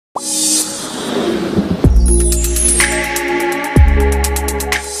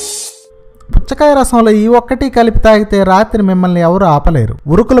పుచ్చకాయ రసంలో ఈ ఒక్కటి కలిపి తాగితే రాత్రి మిమ్మల్ని ఎవరు ఆపలేరు.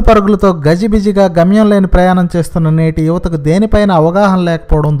 ఉరుకుల పరుగులతో గజిబిజిగా గమ్యం లేని ప్రయాణం చేస్తున్న నేటి యువతకు దేనిపైన అవగాహన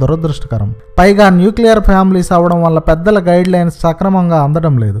లేకపోవడం దురదృష్టకరం. పైగా న్యూక్లియర్ ఫ్యామిలీస్ అవడం వల్ల పెద్దల గైడ్ లైన్స్ సక్రమంగా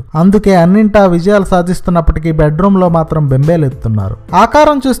అందడం లేదు. అందుకే అన్నింటా విజయాలు సాధిస్తున్నప్పటికీ బెడ్రూమ్ లో మాత్రం బెంబేలెత్తుతున్నారు.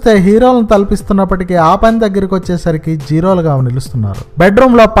 ఆకారం చూస్తే హీరోలను తలపిస్తున్నప్పటికీ ఆ పని దగ్గరికి వచ్చేసరికి జీరోలుగా నిలుస్తున్నారు.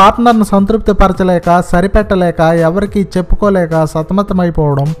 బెడ్రూమ్ లో పార్ట్నర్ ను సంతృప్తి పరచలేక, సరిపెట్టలేక, ఎవరికి చెప్పుకోలేక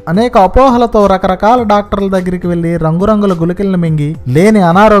సతమతమైపోవడం, అనేక అపోహలతో రకరకాల డాక్టర్ల దగ్గరికి వెళ్లి రంగురంగుల గుళికలను మింగి లేని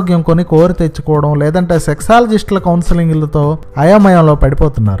అనారోగ్యం కొని కోరి తెచ్చుకోవడం, లేదంటే సెక్సాలజిస్టుల కౌన్సిలింగ్లతో అయోమయంలో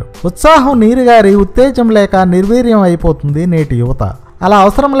పడిపోతున్నారు. ఉత్సాహం నీరుగారి ఉత్తేజం లేక నిర్వీర్యం అయిపోతుంది నేటి యువత. అలా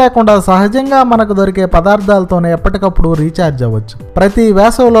అవసరం లేకుండా సహజంగా మనకు దొరికే పదార్థాలతోనే ఎప్పటికప్పుడు రీఛార్జ్ అవ్వచ్చు. ప్రతి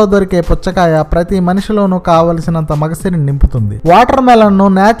వేసవిలో దొరికే పుచ్చకాయ ప్రతి మనిషిలోనూ కావలసినంత మగసిని నింపుతుంది. వాటర్ మెలన్ ను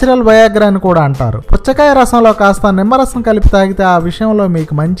నేచురల్ వయాగ్రా అని కూడా అంటారు. పుచ్చకాయ రసంలో కాస్త నిమ్మరసం కలిపి తాగితే ఆ విషయంలో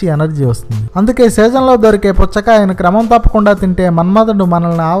మీకు మంచి ఎనర్జీ వస్తుంది. అందుకే సీజన్ లో దొరికే పుచ్చకాయను క్రమం తప్పకుండా తింటే మన్మధుడు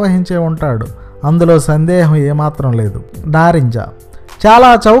మనల్ని ఆవహించే ఉంటాడు. అందులో సందేహం ఏమాత్రం లేదు. నారింజ చాలా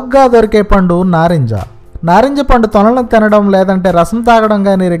చౌకగా దొరికే పండు నారింజ. నారింజ పండు తొనలను తినడం లేదంటే రసం తాగడం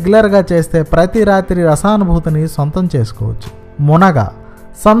కానీ రెగ్యులర్గా చేస్తే ప్రతి రాత్రి రసానుభూతిని సొంతం చేసుకోవచ్చు. మునగ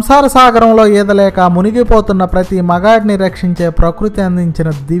సంసార సాగరంలో ఈదలేక మునిగిపోతున్న ప్రతి మగాడిని రక్షించే ప్రకృతి అందించిన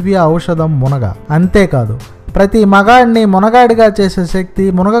దివ్య ఔషధం మునగ. అంతేకాదు ప్రతి మగాడిని మునగాడిగా చేసే శక్తి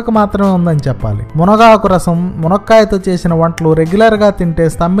మునగకు మాత్రమే ఉందని చెప్పాలి. మునగాకు రసం, మునక్కాయతో చేసిన వంటలు రెగ్యులర్ గా తింటే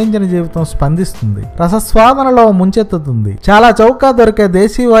స్తంభించిన జీవితం స్పందిస్తుంది, రసస్వాదనలో ముంచెత్తుతుంది. చాలా చౌకగా దొరికే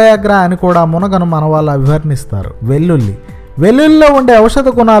దేశీ వయాగ్రా అని కూడా మునగను మన వాళ్ళు అభివర్ణిస్తారు. వెల్లుల్లిలో ఉండే ఔషధ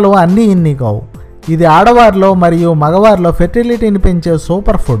గుణాలు అన్నీ ఇన్ని కావు. ఇది ఆడవారిలో మరియు మగవారిలో ఫెర్టిలిటీని పెంచే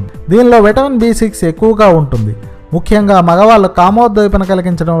సూపర్ ఫుడ్. దీనిలో విటమిన్ B6 ఎక్కువగా ఉంటుంది. ముఖ్యంగా మగవాళ్ళు కామోద్దీపన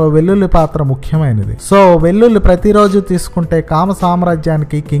కలిగించడంలో వెల్లుల్లి పాత్ర ముఖ్యమైనది. సో వెల్లుల్లి ప్రతిరోజు తీసుకుంటే కామ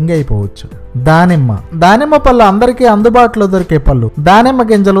సామ్రాజ్యానికి కింగ్ అయిపోవచ్చు. దానిమ్మ పళ్ళు అందరికీ అందుబాటులో దొరికే పళ్ళు. దానిమ్మ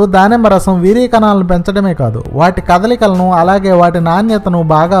గింజలు, దానిమ్మ రసం వీర్య కణాలను పెంచడమే కాదు, వాటి కదలికలను అలాగే వాటి నాణ్యతను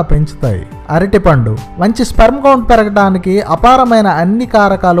బాగా పెంచుతాయి. అరటిపండు మంచి స్పెర్మ్ కౌంట్ పెరగడానికి అపారమైన అన్ని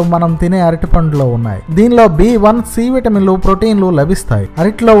కారకాలు మనం తినే అరటిపండులో ఉన్నాయి. దీనిలో B1, C విటమిన్లు, ప్రోటీన్లు లభిస్తాయి.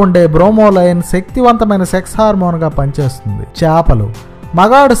 అరటిలో ఉండే బ్రోమోలైన్ శక్తివంతమైన సెక్స్ హార్మోన్ గా పనిచేస్తుంది. చేపలు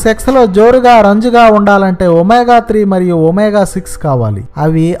మగాడు సెక్స్ లో జోరుగా రంజుగా ఉండాలంటే omega-3 మరియు omega-6 కావాలి.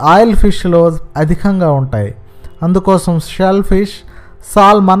 అవి ఆయిల్ ఫిష్ లో అధికంగా ఉంటాయి. అందుకోసం షెల్ ఫిష్,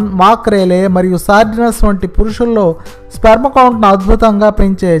 సాల్మన్, మాక్రేలే మరియు సార్డినస్ వంటి పురుషుల్లో స్పెర్మ్ కౌంట్ను అద్భుతంగా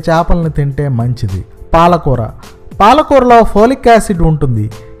పెంచే చేపలను తింటే మంచిది. పాలకూరలో ఫోలిక్ యాసిడ్ ఉంటుంది.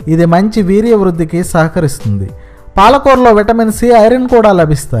 ఇది మంచి వీర్య వృద్ధికి సహకరిస్తుంది. పాలకూరలో విటమిన్ C, ఐరన్ కూడా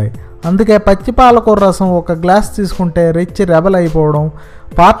లభిస్తాయి. అందుకే పచ్చి పాలకూర రసం ఒక గ్లాస్ తీసుకుంటే రిచ్ రెబల్ అయిపోవడం,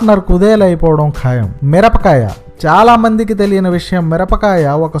 పార్ట్నర్ కుదేలైపోవడం ఖాయం. మిరపకాయ చాలా మందికి తెలియని విషయం,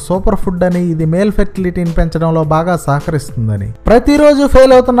 మిరపకాయ ఒక సూపర్ ఫుడ్ అని, ఇది మేల్ ఫెర్టిలిటీని పెంచడంలో బాగా సహకరిస్తుందని. ప్రతిరోజు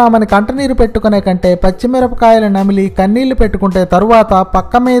ఫెయిల్ అవుతున్నామని కంటనీరు పెట్టుకునే కంటే పచ్చిమిరపకాయలు నమిలి కన్నీళ్లు పెట్టుకుంటే తరువాత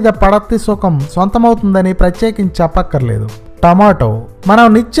పక్క మీద పడత్తి సుఖం సొంతమవుతుందని ప్రత్యేకించి చెప్పక్కర్లేదు. టమాటో మనం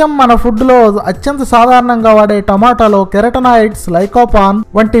నిత్యం మన ఫుడ్ లో అత్యంత సాధారణంగా వాడే టమాటాలో కెరటనాయిడ్స్, లైకోపాన్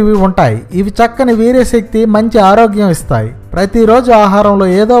వంటివి ఉంటాయి. ఇవి చక్కని వీర్యశక్తి, మంచి ఆరోగ్యం ఇస్తాయి. ప్రతిరోజు ఆహారంలో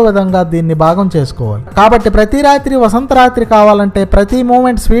ఏదో విధంగా దీన్ని భాగం చేసుకోవాలి. కాబట్టి ప్రతి రాత్రి వసంత రాత్రి కావాలంటే, ప్రతి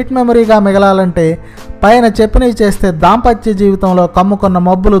మూమెంట్ స్వీట్ మెమరీగా మిగలాలంటే పైన చెప్పినవి చేస్తే దాంపత్య జీవితంలో కమ్ముకున్న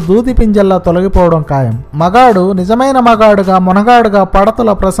మబ్బులు దూది పింజల్లా తొలగిపోవడం ఖాయం. మగాడు నిజమైన మగాడుగా, మునగాడుగా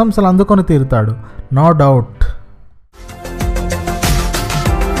పడతుల ప్రశంసలు అందుకొని తీరుతాడు. No doubt.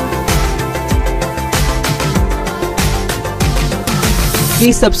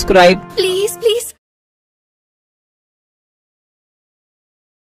 Please subscribe.